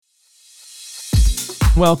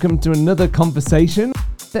Welcome to another conversation.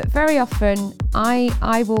 But very often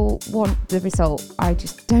I will want the result. I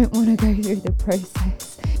just don't want to go through the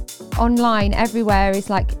process. Online, everywhere is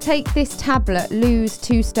like, take this tablet, lose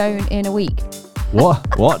 2 stone in a week.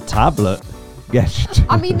 What tablet? Yes.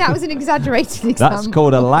 I mean, that was an exaggerated example. That's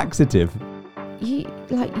called a laxative. You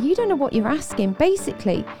don't know what you're asking.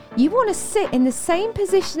 Basically, you want to sit in the same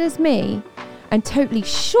position as me and totally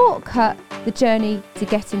shortcut the journey to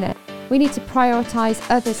getting there. We need to prioritise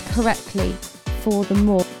others correctly for the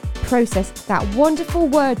more process, that wonderful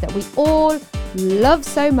word that we all love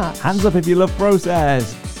so much. Hands up if you love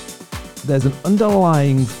process. There's an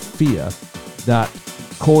underlying fear that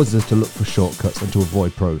causes us to look for shortcuts and to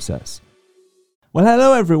avoid process. Well,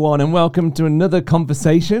 hello everyone, and welcome to another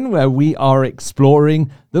conversation where we are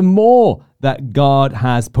exploring the more that God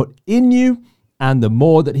has put in you and the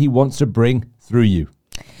more that he wants to bring through you.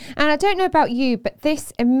 And I don't know about you, but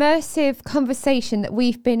this immersive conversation that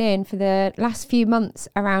we've been in for the last few months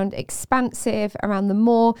around expansive, around the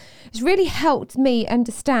more, has really helped me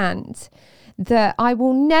understand that I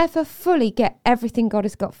will never fully get everything God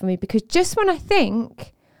has got for me, because just when I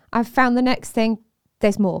think I've found the next thing,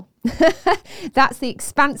 there's more. That's the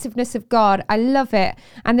expansiveness of God. I love it.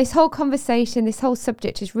 And this whole conversation, this whole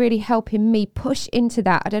subject is really helping me push into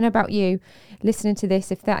that. I don't know about you listening to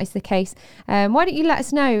this, if that is the case. Why don't you let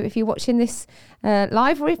us know if you're watching this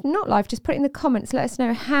live, or if not live, just put it in the comments. Let us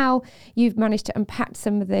know how you've managed to unpack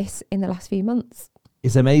some of this in the last few months.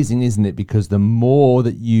 It's amazing, isn't it? Because the more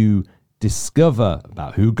that you discover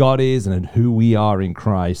about who God is and who we are in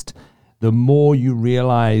Christ, the more you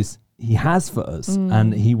realize he has for us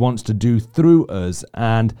and he wants to do through us.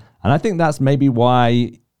 And I think that's maybe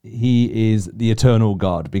why he is the eternal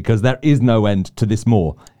God, because there is no end to this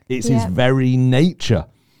more. It's his very nature,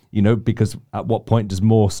 because at what point does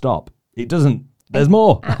more stop? It doesn't. There's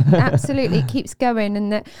more. Absolutely. It keeps going.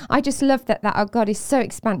 And I just love that our God is so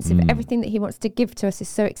expansive. Everything that he wants to give to us is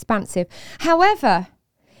so expansive. However,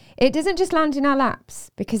 it doesn't just land in our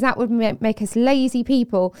laps, because that would make us lazy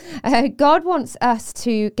people. God wants us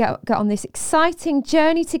to get on this exciting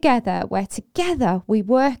journey together, where together we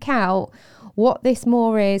work out what this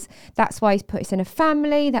more is. That's why he's put us in a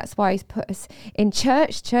family. That's why he's put us in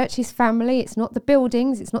church. Church is family. It's not the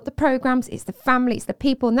buildings. It's not the programs. It's the family. It's the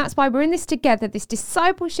people. And that's why we're in this together, this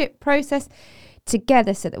discipleship process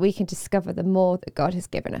together, so that we can discover the more that God has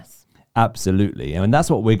given us. Absolutely. And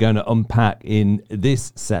that's what we're going to unpack in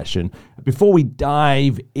this session. Before we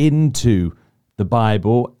dive into the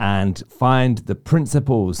Bible and find the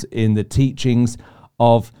principles in the teachings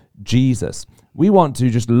of Jesus, we want to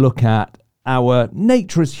just look at our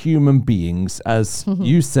nature as human beings. As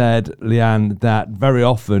you said, Leanne, that very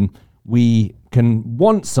often we can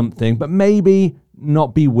want something, but maybe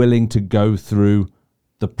not be willing to go through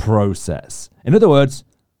the process. In other words,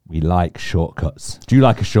 we like shortcuts. Do you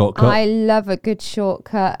like a shortcut? I love a good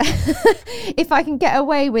shortcut. If I can get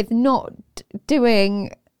away with not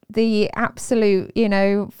doing the absolute,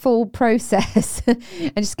 full process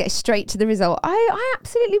and just get straight to the result, I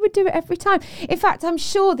absolutely would do it every time. In fact, I'm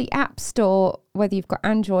sure the App Store, whether you've got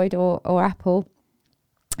Android or Apple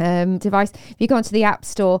device, if you go onto the App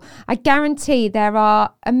Store, I guarantee there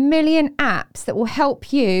are a million apps that will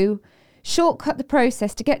help you shortcut the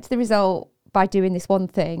process to get to the result by doing this one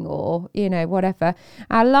thing, or, whatever.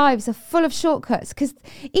 Our lives are full of shortcuts, because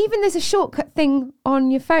even there's a shortcut thing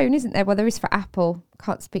on your phone, isn't there? Well, there is for Apple.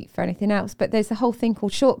 Can't speak for anything else, but there's a whole thing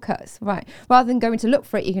called shortcuts, right? Rather than going to look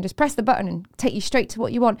for it, you can just press the button and take you straight to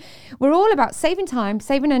what you want. We're all about saving time,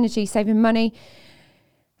 saving energy, saving money,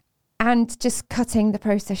 and just cutting the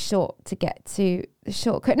process short to get to the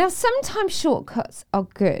shortcut. Now, sometimes shortcuts are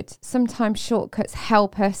good. Sometimes shortcuts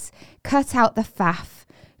help us cut out the faff,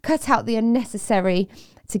 cut out the unnecessary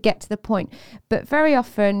to get to the point. But very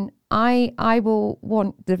often I will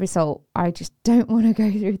want the result. I just don't want to go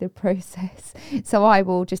through the process. So I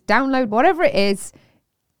will just download whatever it is,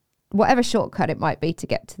 whatever shortcut it might be, to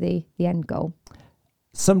get to the end goal.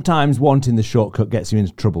 Sometimes wanting the shortcut gets you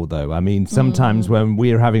into trouble, though. I mean, sometimes when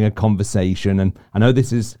we're having a conversation, and I know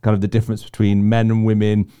this is kind of the difference between men and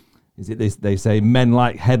women, is it they say men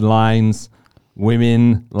like headlines,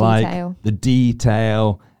 women like the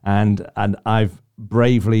detail. And I've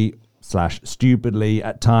bravely / stupidly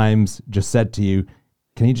at times just said to you,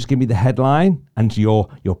 can you just give me the headline? And you're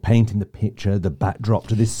painting the picture, the backdrop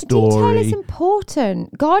to this story. Detail is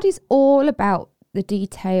important. God is all about the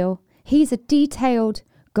detail. He's a detailed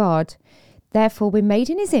God. Therefore, we're made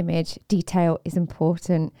in his image. Detail is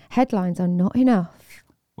important. Headlines are not enough.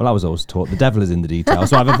 Well, I was always taught the devil is in the detail,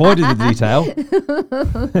 so I've avoided the detail.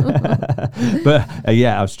 But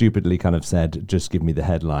I've stupidly kind of said, just give me the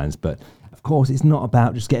headlines. But of course, it's not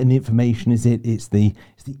about just getting the information, is it? It's the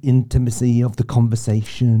intimacy of the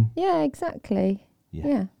conversation. Yeah, exactly.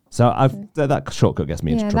 Yeah. So that shortcut gets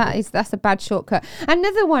me into trouble. That's a bad shortcut.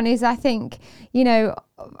 Another one is, I think,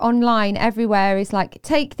 online everywhere is like,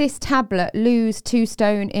 take this tablet, lose 2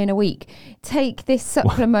 stone in a week. Take this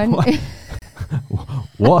supplement.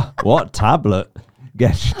 What tablet?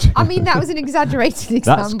 I mean, that was an exaggerated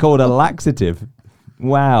example. That's called a laxative.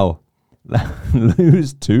 Wow.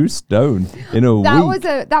 Lose 2 stone in a week.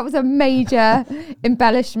 That was a major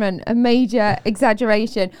embellishment, a major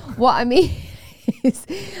exaggeration. What I mean is,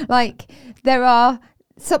 like, there are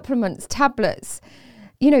supplements, tablets,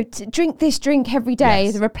 drink this drink every day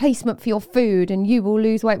as a replacement for your food and you will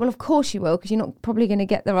lose weight. Well, of course you will, because you're not probably going to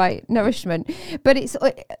get the right nourishment. But it's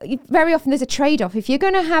very often there's a trade-off. If you're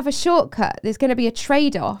going to have a shortcut, there's going to be a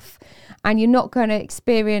trade-off, and you're not going to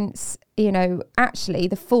experience, actually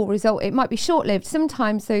the full result. It might be short-lived.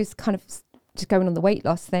 Sometimes those kind of, just going on the weight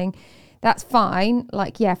loss thing, that's fine.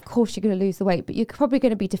 Like, yeah, of course you're going to lose the weight, but you're probably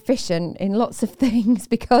going to be deficient in lots of things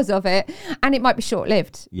because of it. And it might be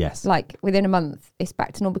short-lived. Yes. Like within a month, it's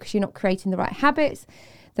back to normal because you're not creating the right habits,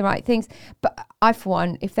 the right things. But I, for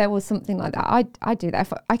one, if there was something like that, I'd do that.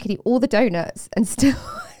 If I could eat all the donuts and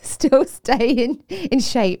still stay in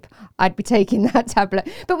shape, I'd be taking that tablet.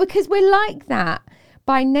 But because we're like that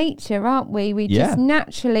by nature, aren't we? We just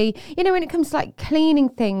naturally, when it comes to like cleaning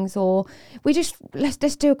things, or we just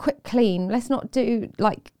let's do a quick clean. Let's not do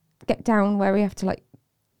like get down where we have to like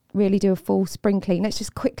really do a full spring clean. Let's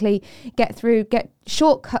just quickly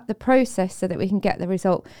shortcut the process so that we can get the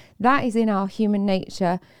result. That is in our human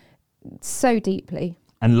nature so deeply.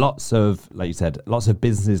 And lots of, like you said, lots of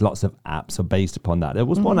businesses, lots of apps are based upon that. There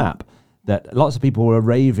was one app that lots of people were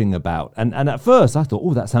raving about. And at first I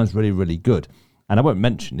thought, that sounds really, really good. And I won't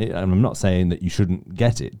mention it, and I'm not saying that you shouldn't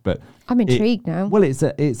get it, but I'm intrigued now. Well, it's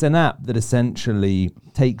an app that essentially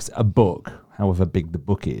takes a book, however big the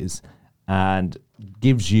book is, and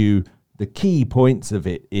gives you the key points of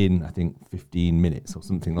it in, I think, 15 minutes or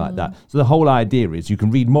something like that. So the whole idea is you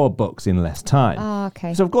can read more books in less time. Oh,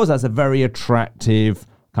 okay. So, of course, that's a very attractive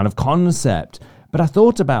kind of concept. But I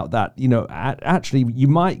thought about that, actually, you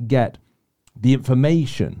might get the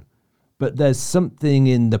information, but there's something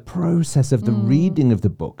in the process of the reading of the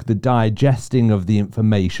book, the digesting of the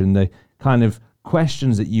information, the kind of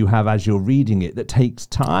questions that you have as you're reading it that takes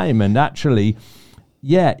time. And actually,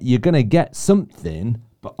 you're going to get something,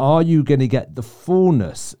 but are you going to get the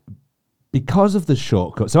fullness because of the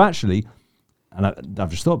shortcut? So actually, and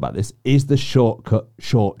I've just thought about this, is the shortcut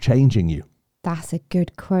shortchanging you? That's a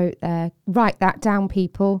good quote there. Write that down,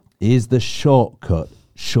 people. Is the shortcut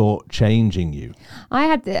shortchanging you? I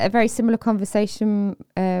had a very similar conversation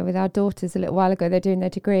with our daughters a little while ago. They're doing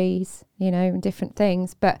their degrees, and different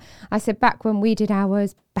things. But I said, back when we did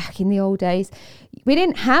ours, back in the old days, we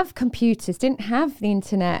didn't have computers, didn't have the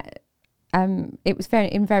internet. It was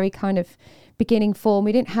very kind of beginning form.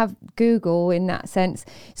 We didn't have Google in that sense.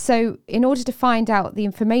 So in order to find out the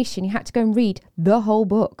information, you had to go and read the whole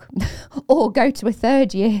book or go to a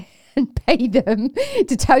third year and pay them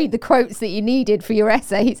to tell you the quotes that you needed for your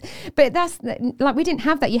essays. But that's like, we didn't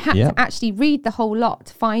have that. You had to actually read the whole lot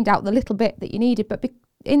to find out the little bit that you needed. But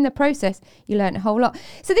in the process, you learn a whole lot.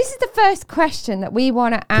 So this is the first question that we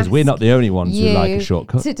want to ask. Because we're not the only ones who like a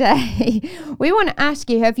shortcut. Today, we want to ask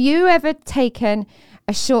you, have you ever taken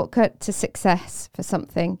a shortcut to success for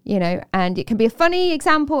something, and it can be a funny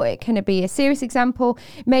example, it can be a serious example.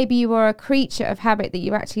 Maybe you are a creature of habit that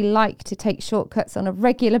you actually like to take shortcuts on a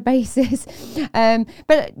regular basis.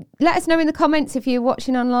 But let us know in the comments if you're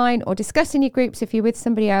watching online, or discuss in your groups if you're with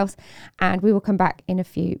somebody else, and we will come back in a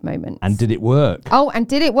few moments. And did it work? Oh, and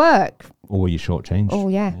did it work? Or were you shortchanged? Oh,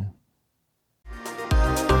 yeah.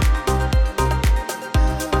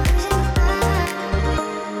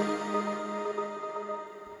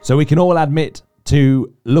 So we can all admit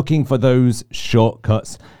to looking for those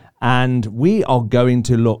shortcuts, and we are going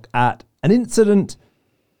to look at an incident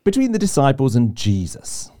between the disciples and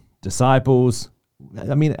Jesus. Disciples,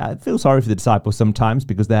 I mean, I feel sorry for the disciples sometimes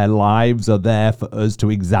because their lives are there for us to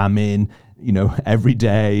examine, every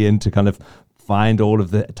day, and to kind of find all of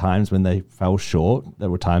the times when they fell short. There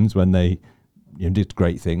were times when they did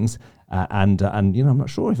great things. And I'm not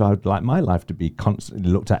sure if I would like my life to be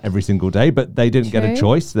constantly looked at every single day, but they didn't get a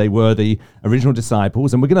choice. They were the original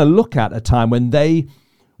disciples. And we're going to look at a time when they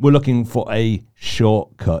were looking for a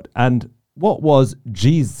shortcut. And what was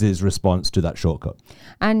Jesus' response to that shortcut?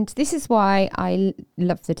 And this is why I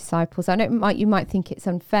love the disciples. I know you might think it's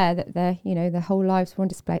unfair that their whole lives were on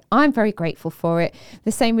display. I'm very grateful for it.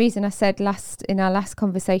 The same reason I said in our last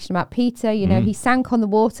conversation about Peter, he sank on the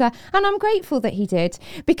water, and I'm grateful that he did,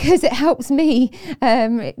 because it helps me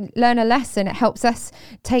learn a lesson. It helps us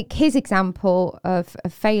take his example of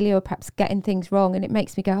failure, or perhaps getting things wrong, and it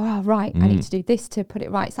makes me go, oh, right, I need to do this to put it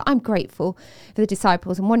right. So I'm grateful for the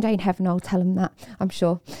disciples, and one day in heaven I'll tell them that, I'm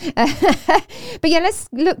sure. But yeah, let's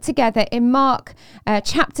look together in Mark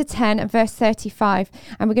chapter 10 and verse 35,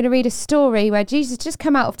 and we're going to read a story where Jesus just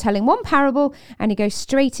come out of telling one parable, and he goes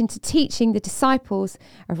straight into teaching the disciples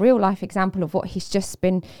a real life example of what he's just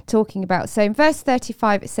been talking about. So in verse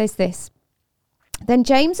 35 it says this: Then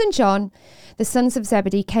James and John, the sons of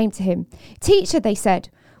Zebedee, came to him. Teacher, they said,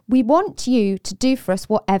 we want you to do for us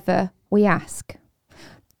whatever we ask.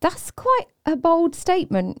 That's quite a bold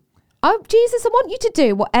statement. Oh, Jesus, I want you to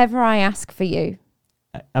do whatever I ask for you.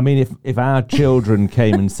 I mean, if our children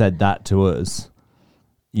came and said that to us,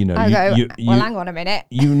 hang on a minute.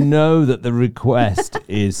 You know that the request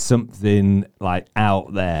is something like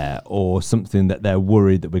out there, or something that they're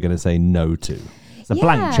worried that we're going to say no to. It's a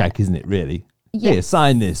blank check, isn't it, really? Yes. Here,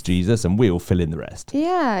 sign this, Jesus, and we'll fill in the rest.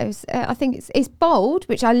 Yeah, I think it's bold,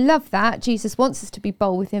 which I love that. Jesus wants us to be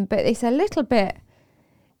bold with him, but it's a little bit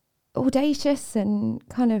audacious and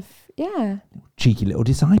kind of, cheeky little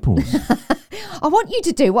disciples. I want you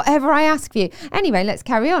to do whatever I ask for you. Anyway, let's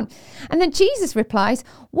carry on. And then Jesus replies,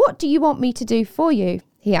 what do you want me to do for you?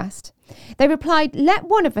 He asked. They replied, let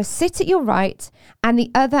one of us sit at your right and the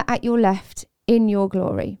other at your left in your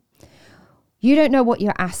glory. You don't know what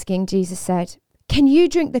you're asking, Jesus said. Can you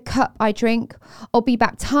drink the cup I drink, or be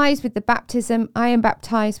baptized with the baptism I am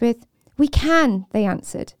baptized with? We can, they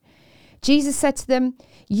answered. Jesus said to them,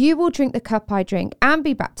 you will drink the cup I drink and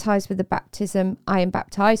be baptized with the baptism I am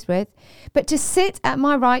baptized with. But to sit at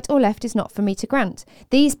my right or left is not for me to grant.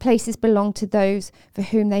 These places belong to those for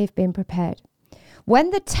whom they have been prepared.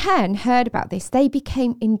 When the 10 heard about this, they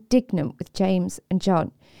became indignant with James and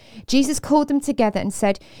John. Jesus called them together and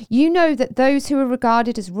said, you know that those who are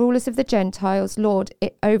regarded as rulers of the Gentiles lord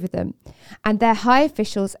it over them, and their high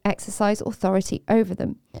officials exercise authority over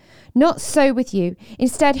them. Not so with you.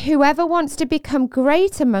 Instead, whoever wants to become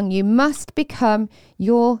great among you must become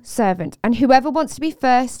your servant, and whoever wants to be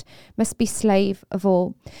first must be slave of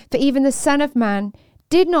all. For even the Son of Man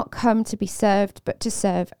did not come to be served, but to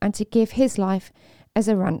serve, and to give his life as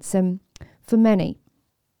a ransom for many.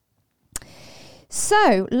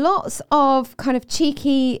 So lots of kind of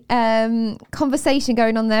cheeky conversation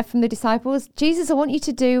going on there from the disciples. Jesus, I want you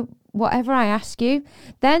to do whatever I ask you.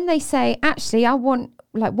 Then they say, actually, I want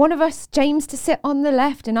like one of us, James, to sit on the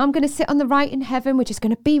left, and I'm going to sit on the right in heaven. We're just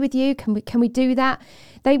going to be with you. Can we do that?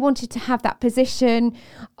 They wanted to have that position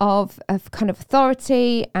of kind of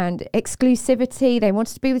authority and exclusivity. They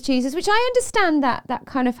wanted to be with Jesus, which I understand that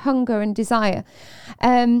kind of hunger and desire.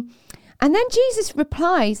 And then Jesus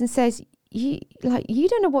replies and says, you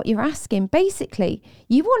don't know what you're asking. Basically,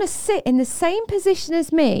 you want to sit in the same position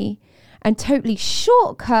as me and totally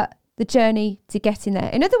shortcut the journey to getting there.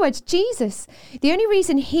 In other words, Jesus, the only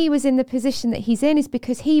reason he was in the position that he's in is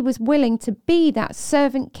because he was willing to be that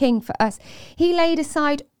servant king for us. He laid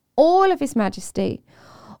aside all of his majesty,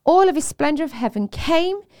 all of his splendor of heaven,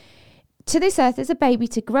 came to this earth as a baby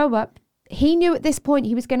to grow up. He knew at this point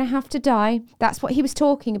he was going to have to die. That's what he was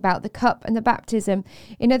talking about, the cup and the baptism.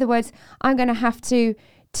 In other words, I'm going to have to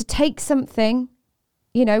take something,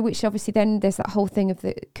 which obviously then there's that whole thing of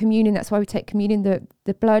the communion. That's why we take communion,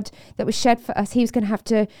 the blood that was shed for us. He was going to have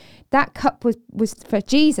to, that cup was for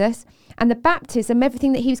Jesus, and the baptism,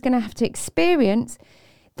 everything that he was going to have to experience,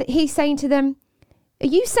 that he's saying to them, are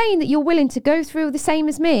you saying that you're willing to go through the same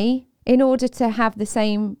as me in order to have the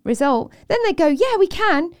same result? Then they go, yeah, we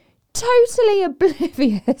can. Totally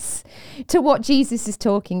oblivious to what Jesus is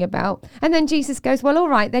talking about. And then Jesus goes, well, all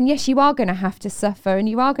right, then yes, you are going to have to suffer, and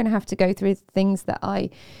you are going to have to go through things that I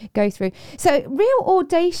go through. So real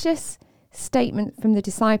audacious statement from the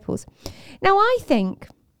disciples. Now, I think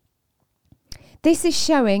this is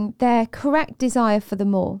showing their correct desire for the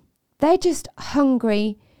more. They're just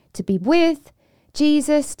hungry to be with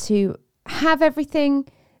Jesus, to have everything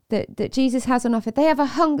that Jesus has on offer. They have a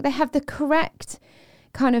hunger. They have the correct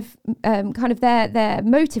kind of their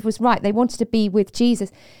motive was right. They wanted to be with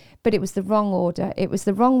Jesus, but it was the wrong order. It was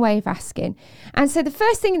the wrong way of asking. And so the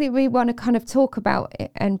first thing that we want to kind of talk about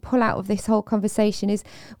and pull out of this whole conversation is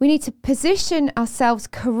we need to position ourselves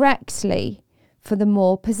correctly for the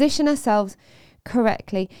more. Position ourselves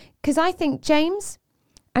correctly. Because I think James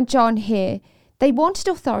and John here, they wanted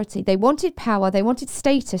authority, they wanted power, they wanted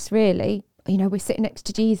status, really. we're sitting next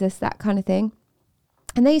to Jesus, that kind of thing.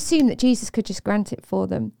 And they assumed that Jesus could just grant it for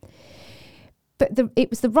them. But it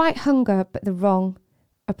was the right hunger, but the wrong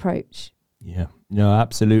approach. Yeah, no,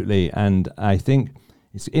 absolutely. And I think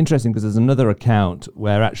it's interesting because there's another account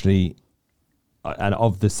where actually, and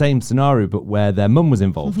of the same scenario, but where their mum was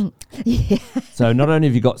involved. Yeah. So not only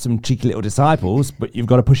have you got some cheeky little disciples, but you've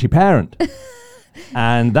got a pushy parent.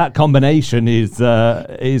 And that combination is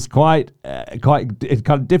quite it's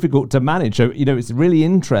kind of difficult to manage. So, it's really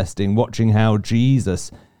interesting watching how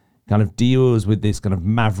Jesus kind of deals with this kind of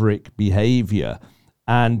maverick behavior.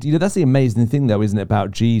 And, that's the amazing thing, though, isn't it,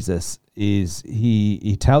 about Jesus, is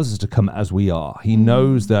he tells us to come as we are. He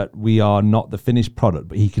knows that we are not the finished product,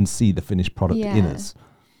 but he can see the finished product in us.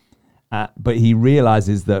 But he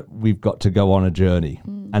realizes that we've got to go on a journey.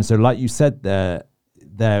 And so, like you said,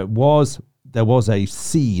 there was a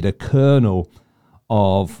seed, a kernel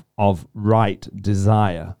of right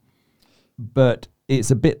desire, but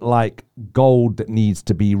it's a bit like gold that needs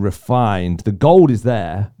to be refined. The gold is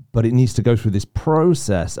there, but it needs to go through this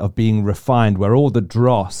process of being refined where all the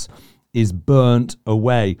dross is burnt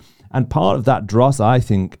away. And part of that dross, I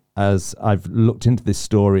think, as I've looked into this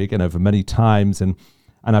story again over many times, and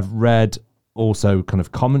I've read also kind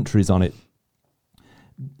of commentaries on it,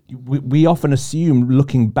 we often assume,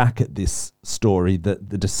 looking back at this story, that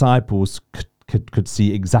the disciples could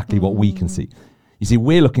see exactly what we can see. You see,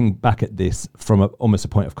 we're looking back at this from almost a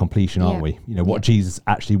point of completion, aren't we? What Jesus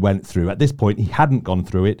actually went through. At this point, he hadn't gone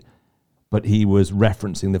through it, but he was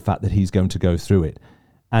referencing the fact that he's going to go through it.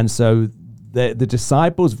 And so the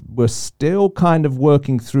disciples were still kind of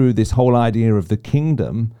working through this whole idea of the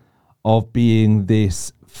kingdom of being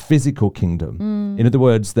this physical kingdom. In other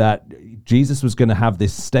words, that Jesus was going to have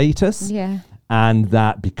this status, and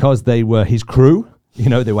that because they were his crew,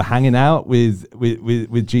 they were hanging out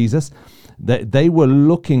with Jesus, that they were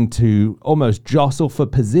looking to almost jostle for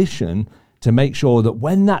position to make sure that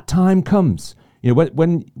when that time comes,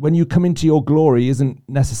 when you come into your glory isn't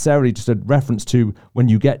necessarily just a reference to when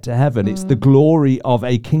you get to heaven. It's the glory of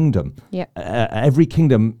a kingdom. Every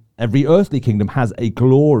kingdom, every earthly kingdom has a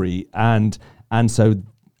glory, and so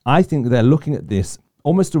I think they're looking at this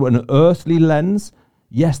almost through an earthly lens.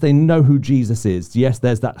 Yes, they know who Jesus is. Yes,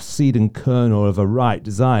 there's that seed and kernel of a right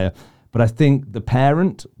desire. But I think the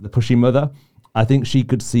parent, the pushy mother, I think she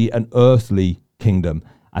could see an earthly kingdom.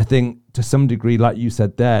 I think to some degree, like you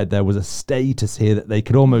said there was a status here that they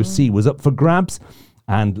could almost see was up for grabs.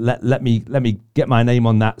 And let me get my name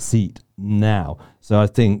on that seat now. So I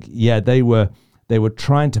think, they were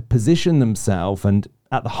trying to position themselves, and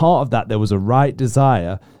at the heart of that, there was a right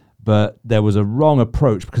desire, but there was a wrong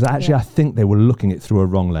approach, because actually I think they were looking at it through a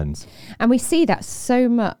wrong lens. And we see that so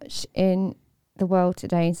much in the world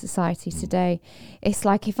today, in society today. It's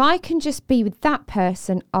like, if I can just be with that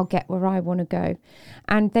person, I'll get where I want to go.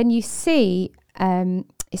 And then you see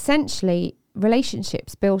essentially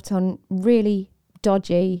relationships built on really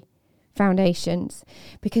dodgy foundations,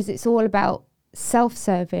 because it's all about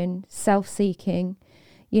self-serving, self-seeking.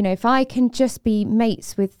 If I can just be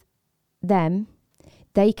mates with them,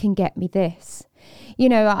 they can get me this.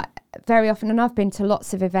 Very often, and I've been to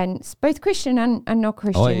lots of events, both Christian and not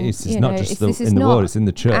Christian. It's not just in the world, it's in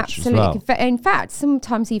the church as well. In fact,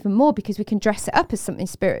 sometimes even more, because we can dress it up as something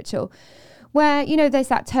spiritual. Where, there's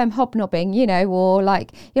that term hobnobbing, or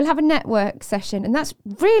like you'll have a network session, and that's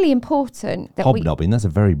really important. Hobnobbing, that's a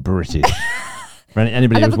very British. For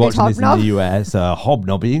anybody who's watching this in the US,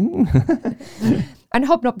 hobnobbing. And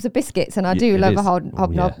hobnobs are biscuits, and I do love a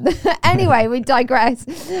hobnob. Anyway, we digress.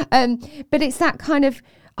 But it's that kind of,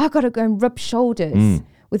 I've got to go and rub shoulders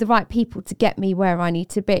with the right people to get me where I need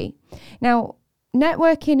to be. Now,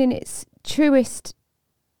 networking in its truest,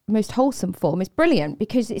 most wholesome form is brilliant,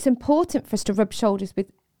 because it's important for us to rub shoulders with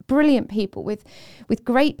brilliant people, with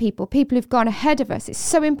great people who've gone ahead of us. It's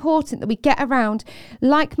so important that we get around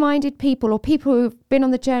like-minded people, or people who've been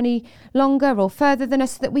on the journey longer or further than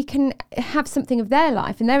us, so that we can have something of their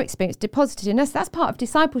life and their experience deposited in us. That's part of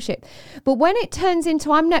discipleship. But when it turns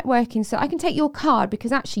into, I'm networking so I can take your card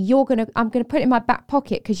because actually I'm going to put it in my back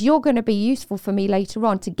pocket because you're going to be useful for me later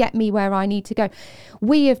on to get me where I need to go,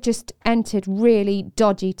 we have just entered really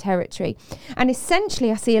dodgy territory. And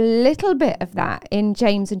essentially I see a little bit of that in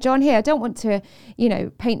James and John here. I don't want to,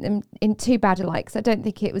 paint them in too bad a light, because I don't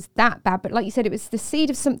think it was that bad. But like you said, it was the seed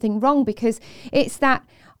of something wrong, because it's that,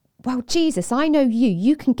 well, Jesus, I know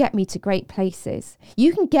you can get me to great places.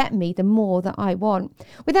 You can get me the more that I want,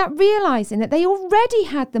 without realizing that they already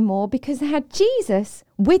had the more, because they had Jesus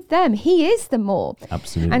with them. He is the more.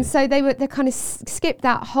 Absolutely. And so they kind of skipped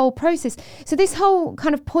that whole process. So this whole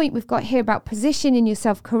kind of point we've got here about positioning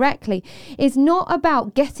yourself correctly is not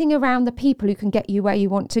about getting around the people who can get you where you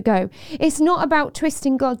want to go. It's not about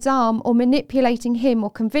twisting God's arm or manipulating him or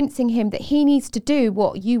convincing him that he needs to do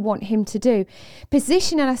what you want him to do.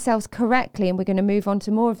 Positioning ourselves correctly, and we're going to move on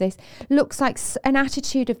to more of this, looks like an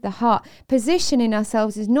attitude of the heart. Positioning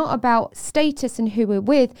ourselves is not about status and who we're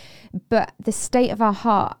with, but the state of our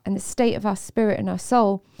heart and the state of our spirit and our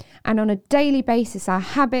soul. And on a daily basis, our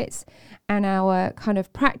habits and our kind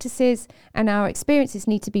of practices and our experiences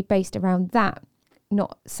need to be based around that,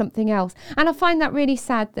 not something else. And I find that really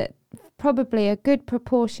sad that probably a good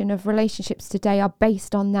proportion of relationships today are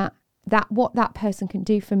based on that what that person can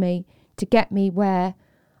do for me to get me where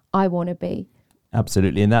I want to be.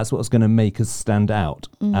 Absolutely. And that's what's going to make us stand out.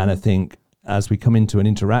 Mm-hmm. And I think as we come into an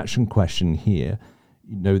interaction question here,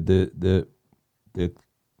 you know, the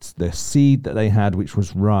seed that they had, which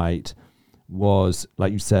was right, was,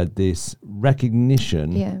 like you said, this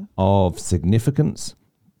recognition of significance,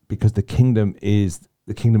 because the kingdom is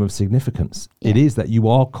the kingdom of significance. It is that you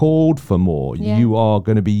are called for more. You are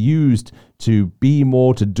going to be used to be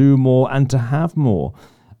more, to do more, and to have more.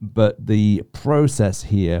 But the process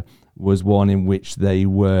here was one in which they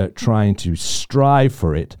were trying to strive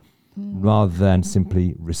for it rather than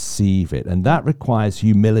simply receive it. And that requires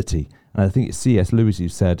humility. And I think it's C.S. Lewis who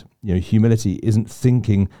said, you know, humility isn't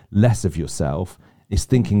thinking less of yourself, it's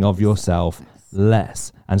thinking of yourself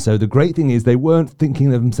less. And so the great thing is they weren't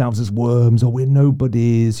thinking of themselves as worms or we're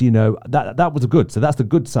nobodies, you know. That was good. So that's the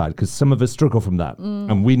good side, because some of us struggle from that.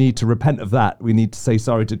 And we need to repent of that. We need to say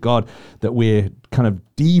sorry to God that we're kind of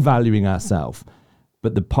devaluing ourselves.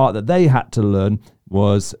 But the part that they had to learn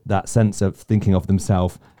was that sense of thinking of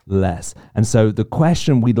themselves less. And so the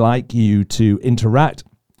question we'd like you to interact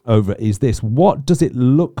over is this: what does it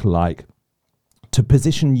look like to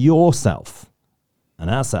position yourself and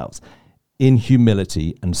ourselves in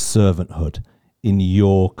humility and servanthood in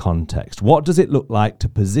your context? What does it look like to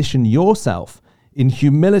position yourself in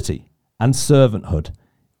humility and servanthood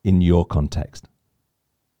in your context?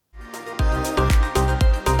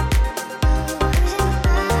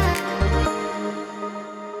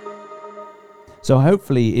 So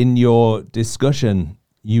hopefully in your discussion,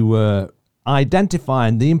 you were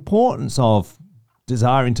identifying the importance of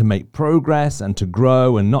desiring to make progress and to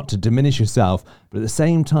grow and not to diminish yourself. But at the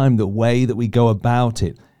same time, the way that we go about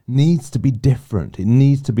it needs to be different. It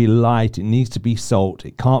needs to be light. It needs to be salt.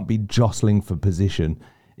 It can't be jostling for position.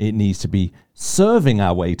 It needs to be serving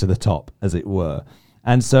our way to the top, as it were.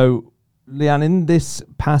 And so, Leanne, in this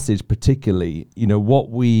passage particularly, you know, what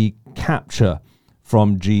we capture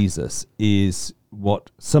from Jesus is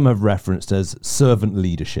what some have referenced as servant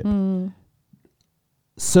leadership.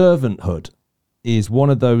 Servanthood is one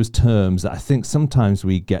of those terms that I think sometimes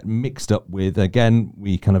we get mixed up with. Again,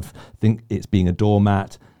 we kind of think it's being a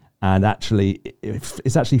doormat, and actually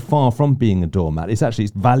it's actually far from being a doormat. It's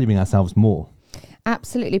valuing ourselves more.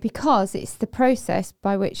 Absolutely, because it's the process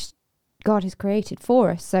by which God has created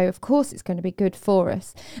for us. So of course it's going to be good for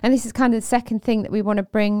us. And this is kind of the second thing that we want to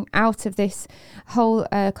bring out of this whole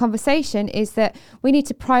conversation, is that we need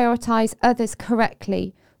to prioritize others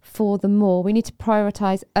correctly for the more. We need to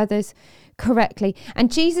prioritize others correctly.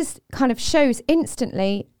 And Jesus kind of shows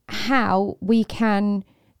instantly how we can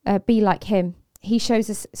be like him. He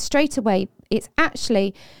shows us straight away. It's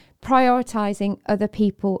actually prioritizing other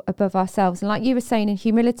people above ourselves. And like you were saying, in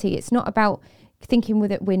humility, it's not about thinking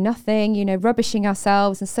with it we're nothing, you know, rubbishing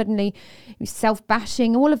ourselves and suddenly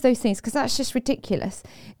self-bashing, all of those things, because that's just ridiculous.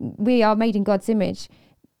 We are made in God's image,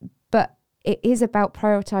 but it is about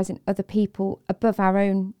prioritizing other people above our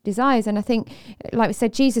own desires. And I think, like we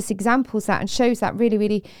said, Jesus examples that and shows that really,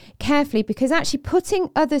 really carefully, because actually putting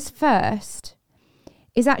others first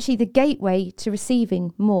is actually the gateway to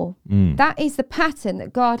receiving more. That is the pattern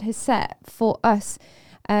that God has set for us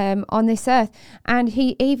on this earth. And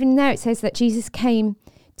he, even there, it says that Jesus came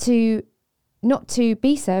to not to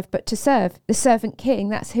be served, but to serve, the servant king.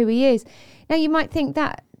 That's who he is. Now you might think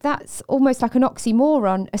that that's almost like an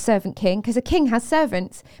oxymoron, a servant king, because a king has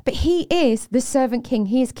servants, but he is the servant king.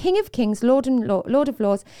 He is King of Kings, Lord of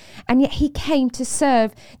Lords, and yet he came to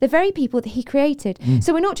serve the very people that he created.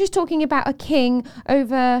 So we're not just talking about a king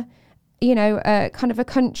over, you know, kind of a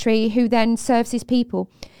country who then serves his people.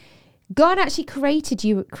 God actually created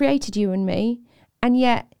you and me, and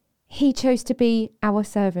yet he chose to be our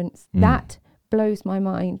servants. That blows my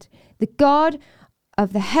mind. The God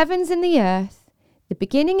of the heavens and the earth, the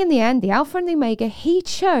beginning and the end, the Alpha and the Omega, he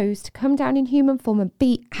chose to come down in human form and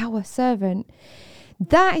be our servant.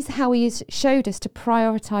 That is how he has showed us to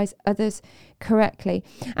prioritize others correctly.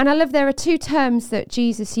 And I love there are two terms that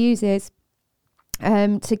Jesus uses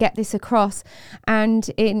to get this across. And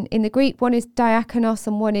in the Greek, one is diakonos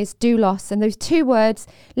and one is doulos. And those two words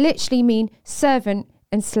literally mean servant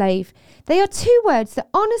and slave. They are two words that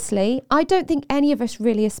honestly, I don't think any of us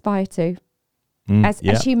really aspire to as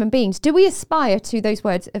human beings. Do we aspire to those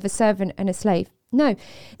words of a servant and a slave? No,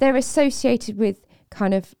 they're associated with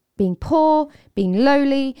kind of being poor, being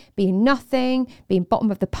lowly, being nothing, being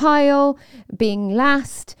bottom of the pile, being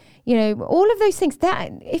last, all of those things.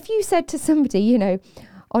 That if you said to somebody,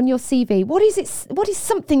 on your CV, what is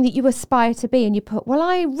something that you aspire to be? And you put, well,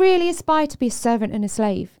 I really aspire to be a servant and a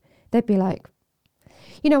slave. They'd be like,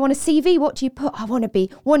 on a CV, what do you put?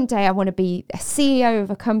 One day I want to be a CEO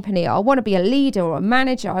of a company. I want to be a leader or a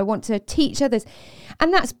manager. I want to teach others.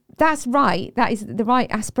 And that's right. That is the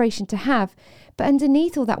right aspiration to have. But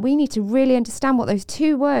underneath all that, we need to really understand what those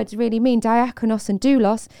two words really mean. Diakonos and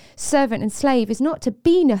doulos, servant and slave, is not to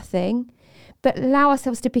be nothing, but allow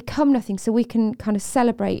ourselves to become nothing so we can kind of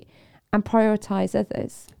celebrate and prioritize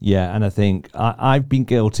others. Yeah, and I think I've been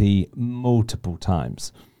guilty multiple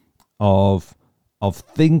times of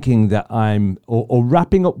thinking that I'm, or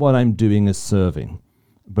wrapping up what I'm doing as serving,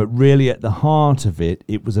 but really at the heart of it,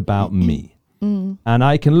 it was about me. And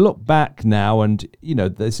I can look back now and,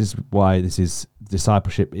 this is why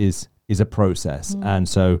discipleship is a process. And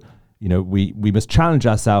so, we must challenge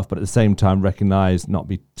ourselves, but at the same time recognize, not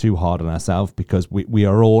be too hard on ourselves, because we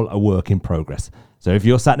are all a work in progress. So if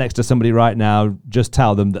you're sat next to somebody right now, just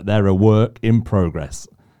tell them that they're a work in progress.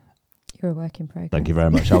 You're a work in progress. Thank you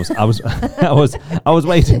very much. I was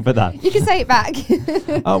waiting for that. You can say it back.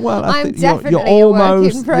 Oh well, I'm definitely a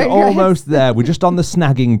work in progress. You're almost there. We're just on the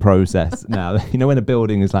snagging process now. When a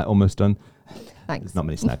building is like almost done. Thanks. There's not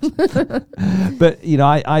many snags. But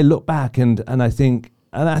I look back and I think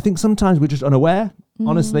sometimes we're just unaware.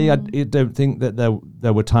 Honestly, I don't think that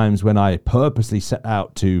there were times when I purposely set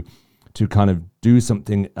out to kind of do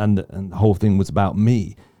something and the whole thing was about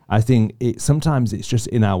me. I think sometimes it's just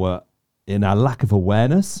in our lack of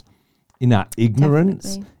awareness, in our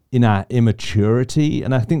ignorance, in our immaturity.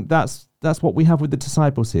 And I think that's what we have with the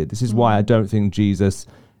disciples here. This is why I don't think Jesus,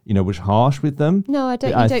 was harsh with them. No, I don't.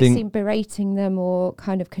 You don't seem berating them or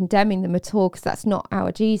kind of condemning them at all, because that's not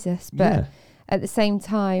our Jesus. But at the same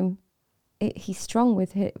time, he's strong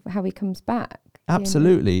with how he comes back.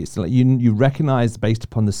 Absolutely. It's like you recognize based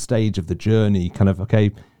upon the stage of the journey, kind of,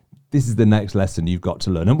 okay, this is the next lesson you've got to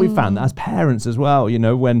learn. And we found that as parents as well,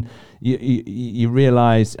 when you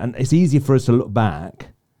realize, and it's easier for us to look back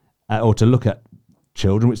or to look at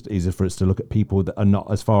children, it's easier for us to look at people that are not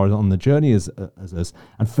as far on the journey as us,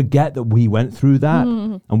 and forget that we went through that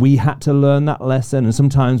and we had to learn that lesson. And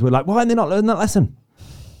sometimes we're like, why did they not learn that lesson?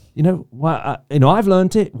 I've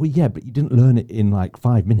learned it. Well, yeah, but you didn't learn it in like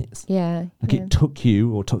 5 minutes. Yeah. It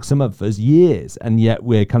took some of us years, and yet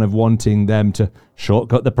we're kind of wanting them to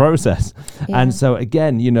shortcut the process. Yeah. And so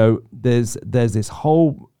again, there's this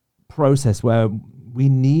whole process where we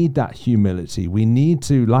need that humility. We need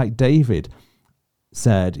to, like David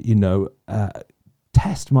said,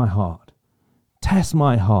 test my heart. Test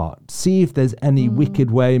my heart. See if there's any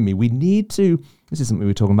wicked way in me. We need to, this is something we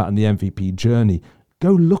were talking about in the MVP journey,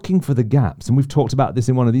 go looking for the gaps. And we've talked about this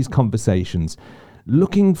in one of these conversations.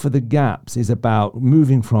 Looking for the gaps is about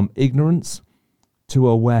moving from ignorance to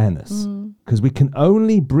awareness, because we can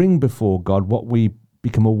only bring before God what we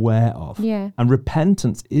become aware of. Yeah. And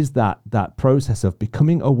repentance is that process of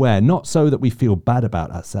becoming aware, not so that we feel bad about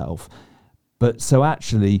ourselves, but so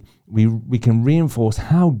actually we can reinforce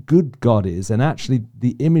how good God is, and actually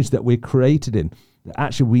the image that we're created in, that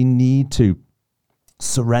actually we need to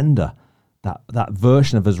surrender that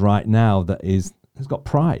version of us right now that has got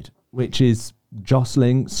pride, which is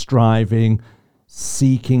jostling, striving,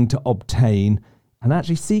 seeking to obtain, and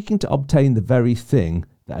actually seeking to obtain the very thing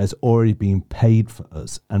that has already been paid for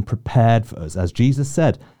us and prepared for us. As Jesus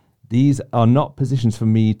said, these are not positions for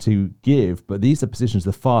me to give, but these are positions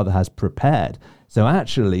the Father has prepared. So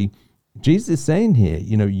actually, Jesus is saying here,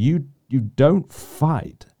 you don't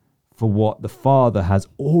fight for what the Father has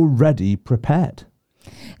already prepared.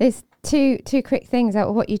 It's two quick things out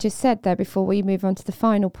of what you just said there before we move on to the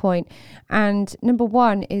final point. And number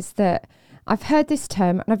one is that I've heard this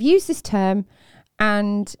term and I've used this term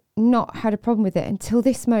and not had a problem with it until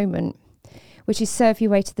this moment, which is serve your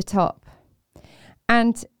way to the top.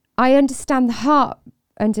 And I understand the heart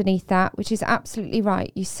underneath that, which is absolutely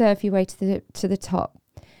right. You serve your way to the top.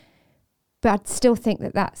 But I'd still think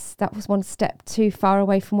that was one step too far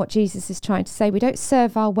away from what Jesus is trying to say. We don't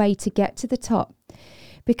serve our way to get to the top,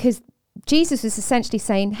 because Jesus was essentially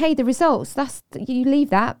saying, hey, the results, you leave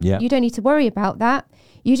that. Yeah. You don't need to worry about that.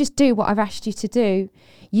 You just do what I've asked you to do.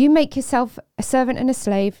 You make yourself a servant and a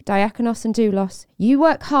slave, diakonos and doulos. You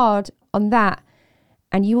work hard on that,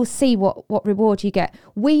 and you will see what reward you get.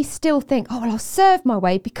 We still think, oh, well, I'll serve my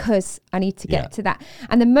way because I need to get to that.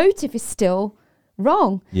 And the motive is still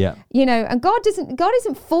wrong. Yeah. And God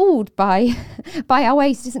isn't fooled by our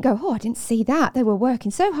ways. He doesn't go, oh, I didn't see that. They were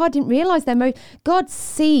working so hard, didn't realize their God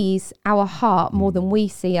sees our heart more than we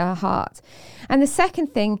see our heart. And the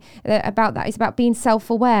second thing about that is about being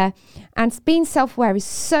self-aware. And being self-aware is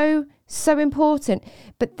so important.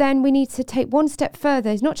 But then we need to take one step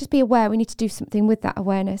further. It's not just be aware, we need to do something with that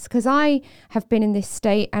awareness. Because I have been in this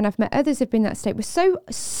state, and I've met others who've been in that state. We're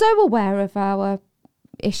so aware of our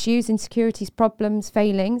issues, insecurities, problems,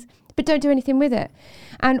 failings, but don't do anything with it.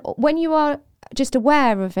 And when you are just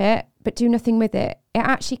aware of it but do nothing with it, it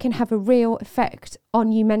actually can have a real effect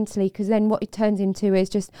on you mentally, because then what it turns into is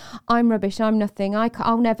just, I'm rubbish, I'm nothing,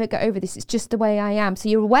 I'll never get over this, it's just the way I am. So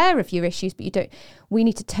you're aware of your issues, but you don't. We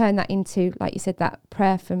need to turn that into, like you said, that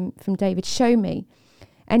prayer from David, show me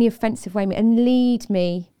any offensive way and lead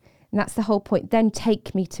me. And that's the whole point. Then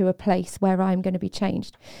take me to a place where I'm going to be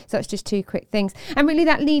changed. So that's just two quick things. And really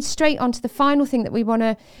that leads straight on to the final thing that we want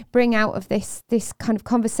to bring out of this kind of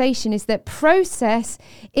conversation, is that process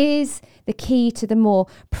is the key to the more.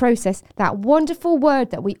 Process, that wonderful word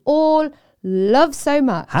that we all love so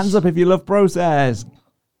much. Hands up if you love process.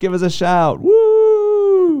 Give us a shout.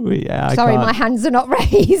 Woo! Yeah. Sorry, my hands are not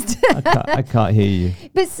raised. I can't hear you.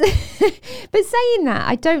 But saying that,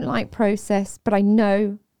 I don't like process, but I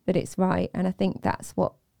know that it's right, and I think that's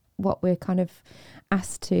what we're kind of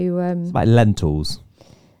asked to. It's like lentils.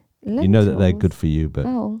 You know that they're good for you, but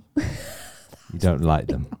you don't like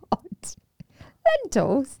them.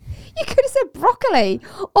 Lentils? You could have said broccoli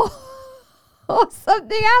or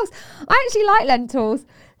something else. I actually like lentils.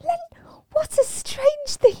 What a strange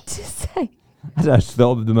thing to say. I just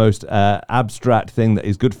thought of the most abstract thing that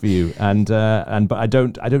is good for you, but I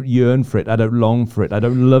don't yearn for it. I don't long for it. I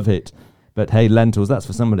don't love it. But hey, lentils, that's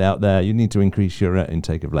for somebody out there. You need to increase your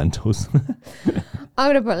intake of lentils.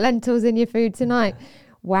 I'm going to put lentils in your food tonight.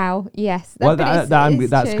 Wow, yes.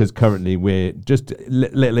 That's because currently we're just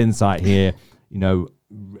little insight here.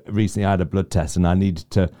 Recently I had a blood test and I needed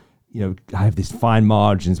to, I have these fine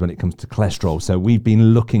margins when it comes to cholesterol. So we've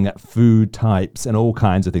been looking at food types and all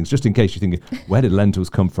kinds of things, just in case you're thinking, where did lentils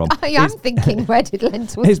come from? I'm thinking, where did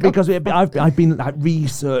lentils come from? It's because I've been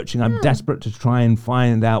researching. I'm desperate to try and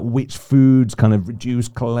find out which foods kind of reduce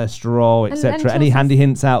cholesterol, etc. Any handy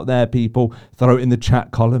hints out there, people? Throw it in the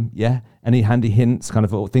chat column. Yeah. Any handy hints, kind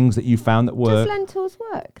of things that you found that work? Does lentils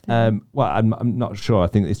work? Well, I'm not sure. I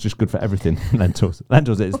think it's just good for everything. Lentils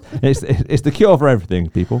is it's the cure for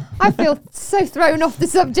everything, people. I feel so thrown off the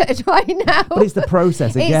subject right now. But it's the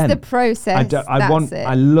process again. It's the process.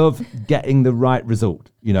 I love getting the right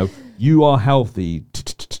result. You are healthy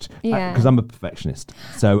because I'm a perfectionist.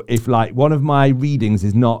 So if like one of my readings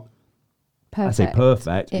is not, perfect. I say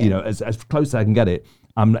perfect, as close as I can get it,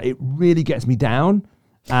 it really gets me down.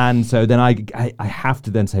 And so then I have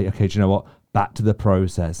to then say, okay, do you know what? Back to the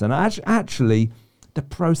process. And actually, the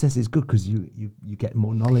process is good because you get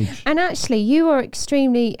more knowledge. And actually, you are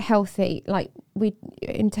extremely healthy. Like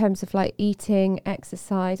in terms of like eating,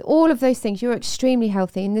 exercise, all of those things, you're extremely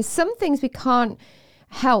healthy. And there's some things we can't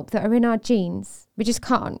help that are in our genes. We just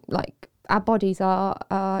can't. Like our bodies are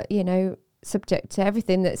subject to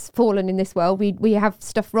everything that's fallen in this world. We have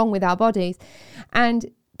stuff wrong with our bodies,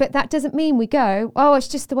 but that doesn't mean we go, oh, it's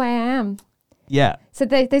just the way I am. Yeah. So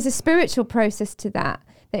there's a spiritual process to that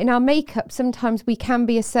in our makeup, sometimes we can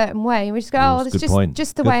be a certain way. And we just go, oh, it's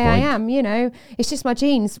just the way I am, It's just my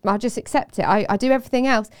genes. I'll just accept it. I do everything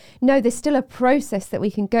else. No, there's still a process that we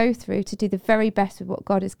can go through to do the very best with what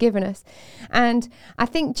God has given us. And I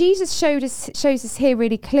think Jesus shows us here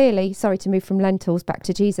really clearly, sorry to move from lentils back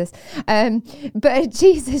to Jesus, but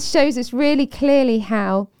Jesus shows us really clearly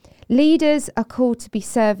how leaders are called to be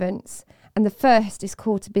servants, and the first is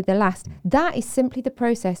called to be the last. That is simply the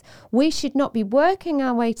process. We should not be working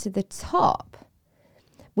our way to the top.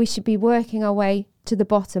 We should be working our way to the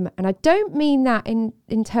bottom. And I don't mean that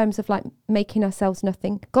in terms of like making ourselves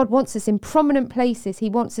nothing. God wants us in prominent places. He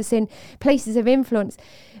wants us in places of influence,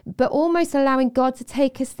 but almost allowing God to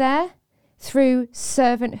take us there through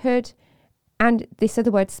servanthood and this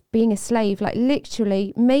other word, being a slave, like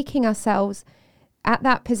literally making ourselves at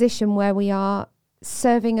that position where we are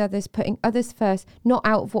serving others, putting others first, not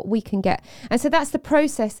out of what we can get. And so that's the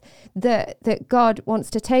process that God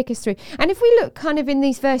wants to take us through. And if we look kind of in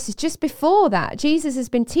these verses just before that, Jesus has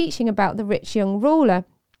been teaching about the rich young ruler.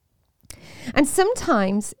 And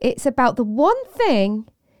sometimes it's about the one thing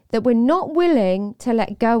that we're not willing to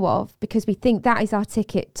let go of because we think that is our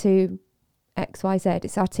ticket to XYZ.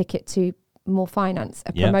 It's our ticket to more finance,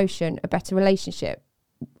 a promotion, a better relationship,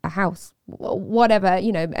 a house, whatever,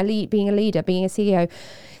 being a leader, being a CEO.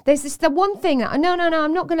 There's the one thing that, no,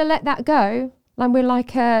 I'm not going to let that go. And we're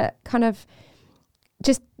like kind of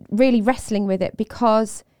just really wrestling with it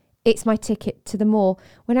because it's my ticket to the more,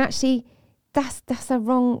 when actually that's a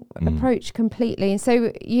wrong approach completely. And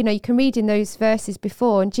so, you can read in those verses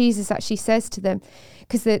before, and Jesus actually says to them,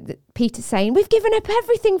 because Peter's saying, we've given up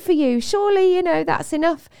everything for you. Surely, that's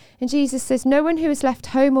enough. And Jesus says, no one who has left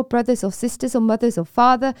home or brothers or sisters or mothers or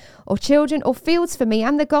father or children or fields for me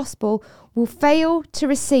and the gospel will fail to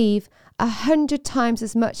receive 100 times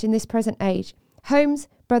as much in this present age. Homes,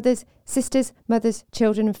 brothers, sisters, mothers,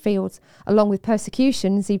 children, and fields, along with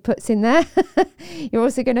persecutions, he puts in there. You're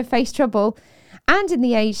also going to face trouble, and in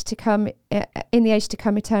the age to come,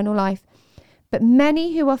 eternal life. But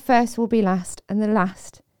many who are first will be last, and the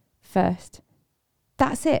last first.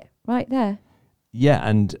 That's it, right there. Yeah,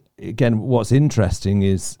 and again, what's interesting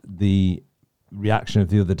is the reaction of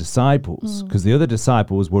the other disciples, because the other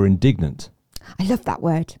disciples were indignant. I love that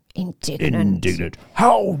word, indignant.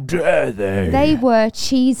 How dare they? They were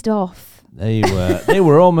cheesed off. They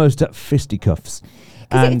were almost at fisticuffs.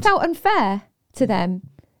 Because it felt unfair to them.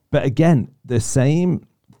 But again, the same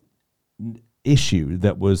issue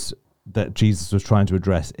that Jesus was trying to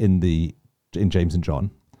address in James and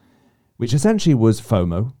John, which essentially was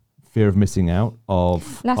FOMO, fear of missing out.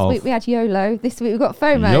 Last week we had YOLO. This week we've got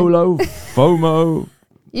FOMO. YOLO, FOMO.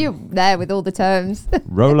 You're there with all the terms.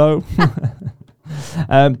 Rolo.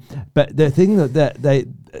 But the thing that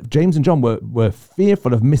James and John were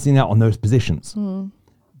fearful of missing out on those positions.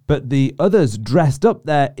 But the others dressed up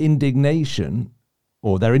their indignation,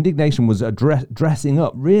 or their indignation was dressing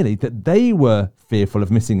up, really, that they were fearful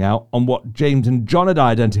of missing out on what James and John had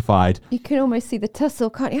identified. You can almost see the tussle,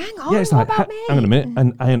 can't you? Hang on, it's what about me? Hang on a minute,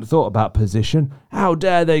 and I hadn't thought about position. How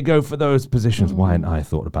dare they go for those positions? Why hadn't I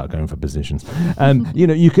thought about going for positions?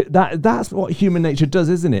 You could that's what human nature does,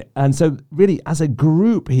 isn't it? And so really, as a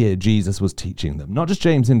group here, Jesus was teaching them, not just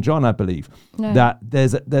James and John, I believe, that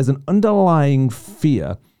there's an underlying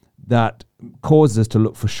fear that causes us to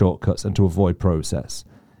look for shortcuts and to avoid process.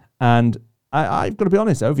 And I've got to be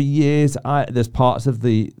honest, over years, there's parts of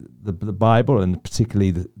the Bible, and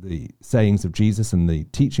particularly the sayings of Jesus and the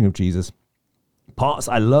teaching of Jesus, parts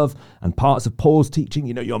I love, and parts of Paul's teaching,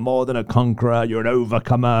 you're more than a conqueror, you're an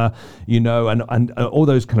overcomer, and all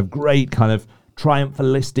those kind of great kind of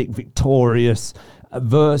triumphalistic, victorious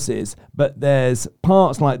verses. But there's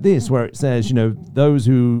parts like this where it says, those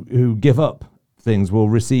who give up things will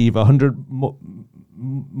receive 100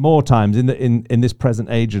 more times in this present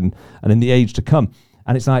age and in the age to come.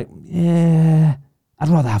 And it's like, yeah, I'd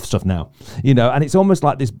rather have stuff now, and it's almost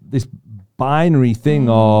like this binary thing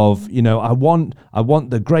of, I want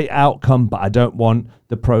the great outcome, but I don't want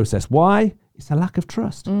the process. Why? It's a lack of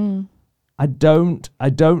trust. I don't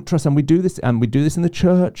trust, and we do this in the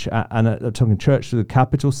church, and I'm talking church with a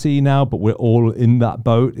capital C now, but we're all in that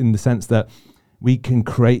boat in the sense that we can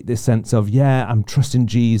create this sense of, I'm trusting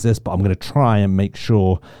Jesus, but I'm going to try and make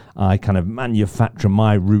sure I kind of manufacture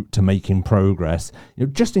my route to making progress,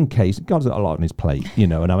 just in case. God's got a lot on his plate,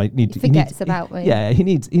 and I need to. He forgets about me. Yeah, he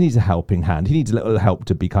needs a helping hand. He needs a little help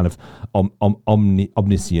to be kind of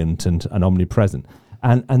omniscient and omnipresent.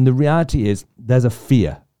 And the reality is, there's a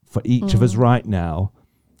fear for each of us right now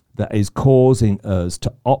that is causing us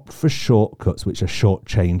to opt for shortcuts, which are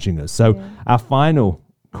shortchanging us. So our final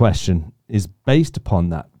question is based upon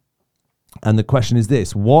that. And the question is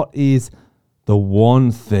this: what is the one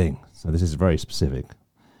thing? So this is very specific.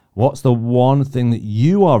 What's the one thing that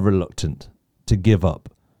you are reluctant to give up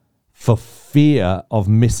for fear of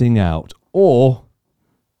missing out or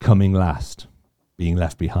coming last, being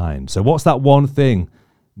left behind? So what's that one thing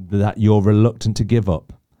that you're reluctant to give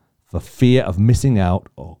up for fear of missing out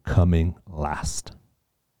or coming last?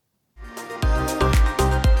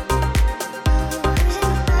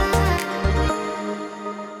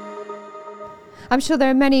 I'm sure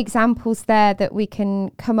there are many examples there that we can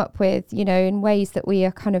come up with, in ways that we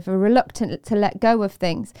are kind of reluctant to let go of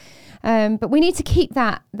things. But we need to keep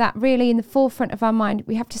that really in the forefront of our mind.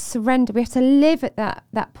 We have to surrender. We have to live at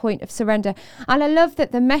that point of surrender. And I love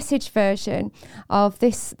that the Message version of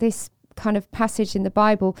this kind of passage in the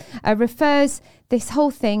Bible refers this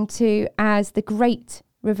whole thing to as the great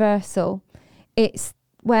reversal. It's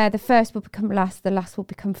where the first will become last, the last will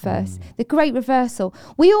become first. The great reversal.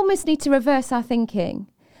 We almost need to reverse our thinking.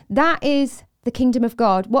 That is the kingdom of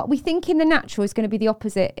God. What we think in the natural is going to be the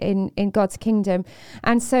opposite in God's kingdom.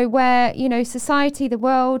 And so where, society, the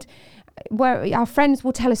world, where our friends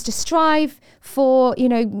will tell us to strive for,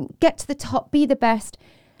 get to the top, be the best.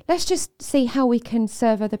 Let's just see how we can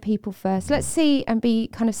serve other people first. Let's see and be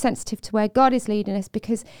kind of sensitive to where God is leading us,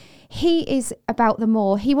 because he is about the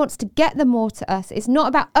more. He wants to get the more to us. It's not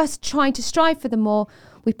about us trying to strive for the more.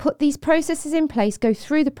 We put these processes in place, go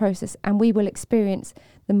through the process, and we will experience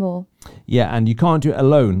the more. Yeah, and you can't do it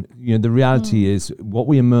alone. The reality is what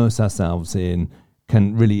we immerse ourselves in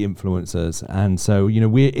can really influence us. And so,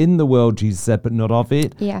 we're in the world, Jesus said, but not of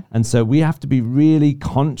it. Yeah. And so we have to be really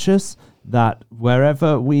conscious that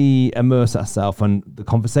wherever we immerse ourselves and the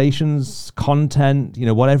conversations, content,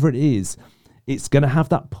 whatever it is, it's going to have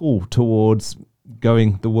that pull towards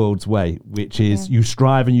going the world's way, which is you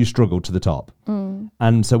strive and you struggle to the top.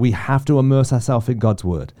 And so we have to immerse ourselves in God's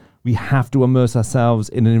word. We have to immerse ourselves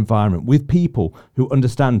in an environment with people who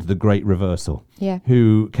understand the great reversal,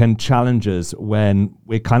 who can challenge us when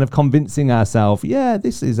we're kind of convincing ourselves,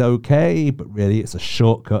 this is okay, but really it's a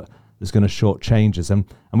shortcut that's going to shortchange us. And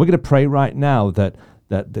we're going to pray right now that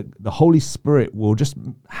the Holy Spirit will just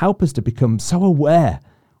help us to become so aware,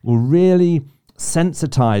 will really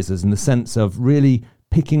sensitize us in the sense of really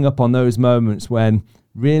picking up on those moments when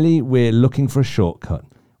really we're looking for a shortcut.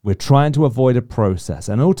 We're trying to avoid a process.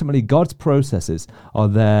 And ultimately, God's processes are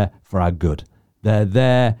there for our good. They're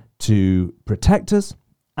there to protect us.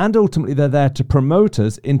 And ultimately, they're there to promote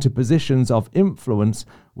us into positions of influence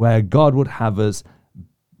where God would have us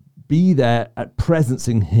be there at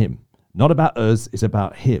presencing him. Not about us, it's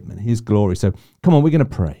about him and his glory. So come on, we're going to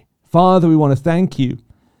pray. Father, we want to thank you.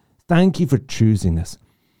 Thank you for choosing us.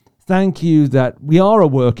 Thank you that we are a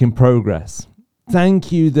work in progress.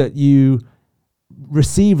 Thank you that you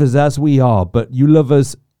receive us as we are, but you love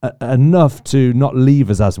us enough to not leave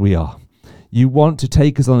us as we are. You want to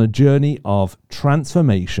take us on a journey of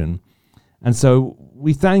transformation. And so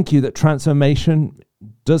we thank you that transformation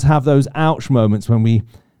does have those ouch moments when we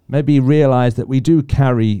maybe realize that we do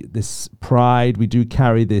carry this pride, we do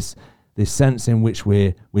carry this sense in which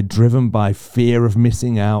we're driven by fear of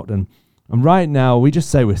missing out. And right now we just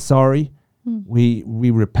say we're sorry. We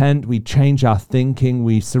repent, we change our thinking,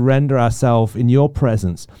 we surrender ourselves in your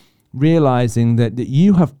presence, realizing that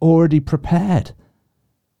you have already prepared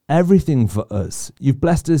everything for us. You've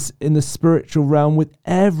blessed us in the spiritual realm with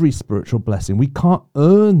every spiritual blessing. We can't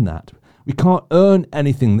earn that. We can't earn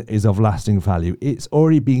anything that is of lasting value. It's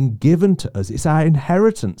already been given to us. It's our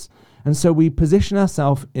inheritance. And so we position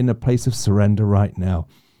ourselves in a place of surrender right now.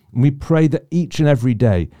 And we pray that each and every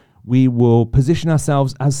day we will position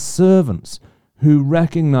ourselves as servants who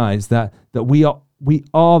recognize that we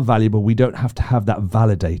are valuable. We don't have to have that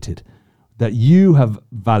validated, that you have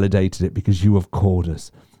validated it because you have called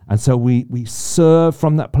us. And so we serve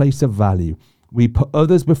from that place of value. We put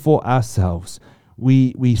others before ourselves.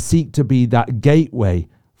 We seek to be that gateway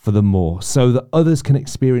for the more so that others can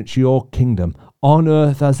experience your kingdom on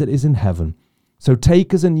earth as it is in heaven. So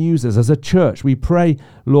take us and use us as a church. We pray,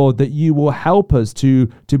 Lord, that you will help us to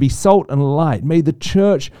be salt and light. May the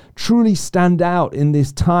church truly stand out in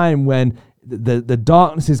this time when the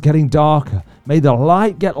darkness is getting darker. May the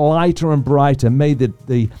light get lighter and brighter. May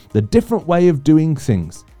the different way of doing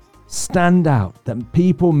things stand out, that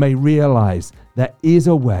people may realize there is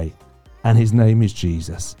a way, and his name is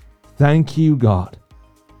Jesus. Thank you, God.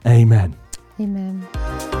 Amen. Amen.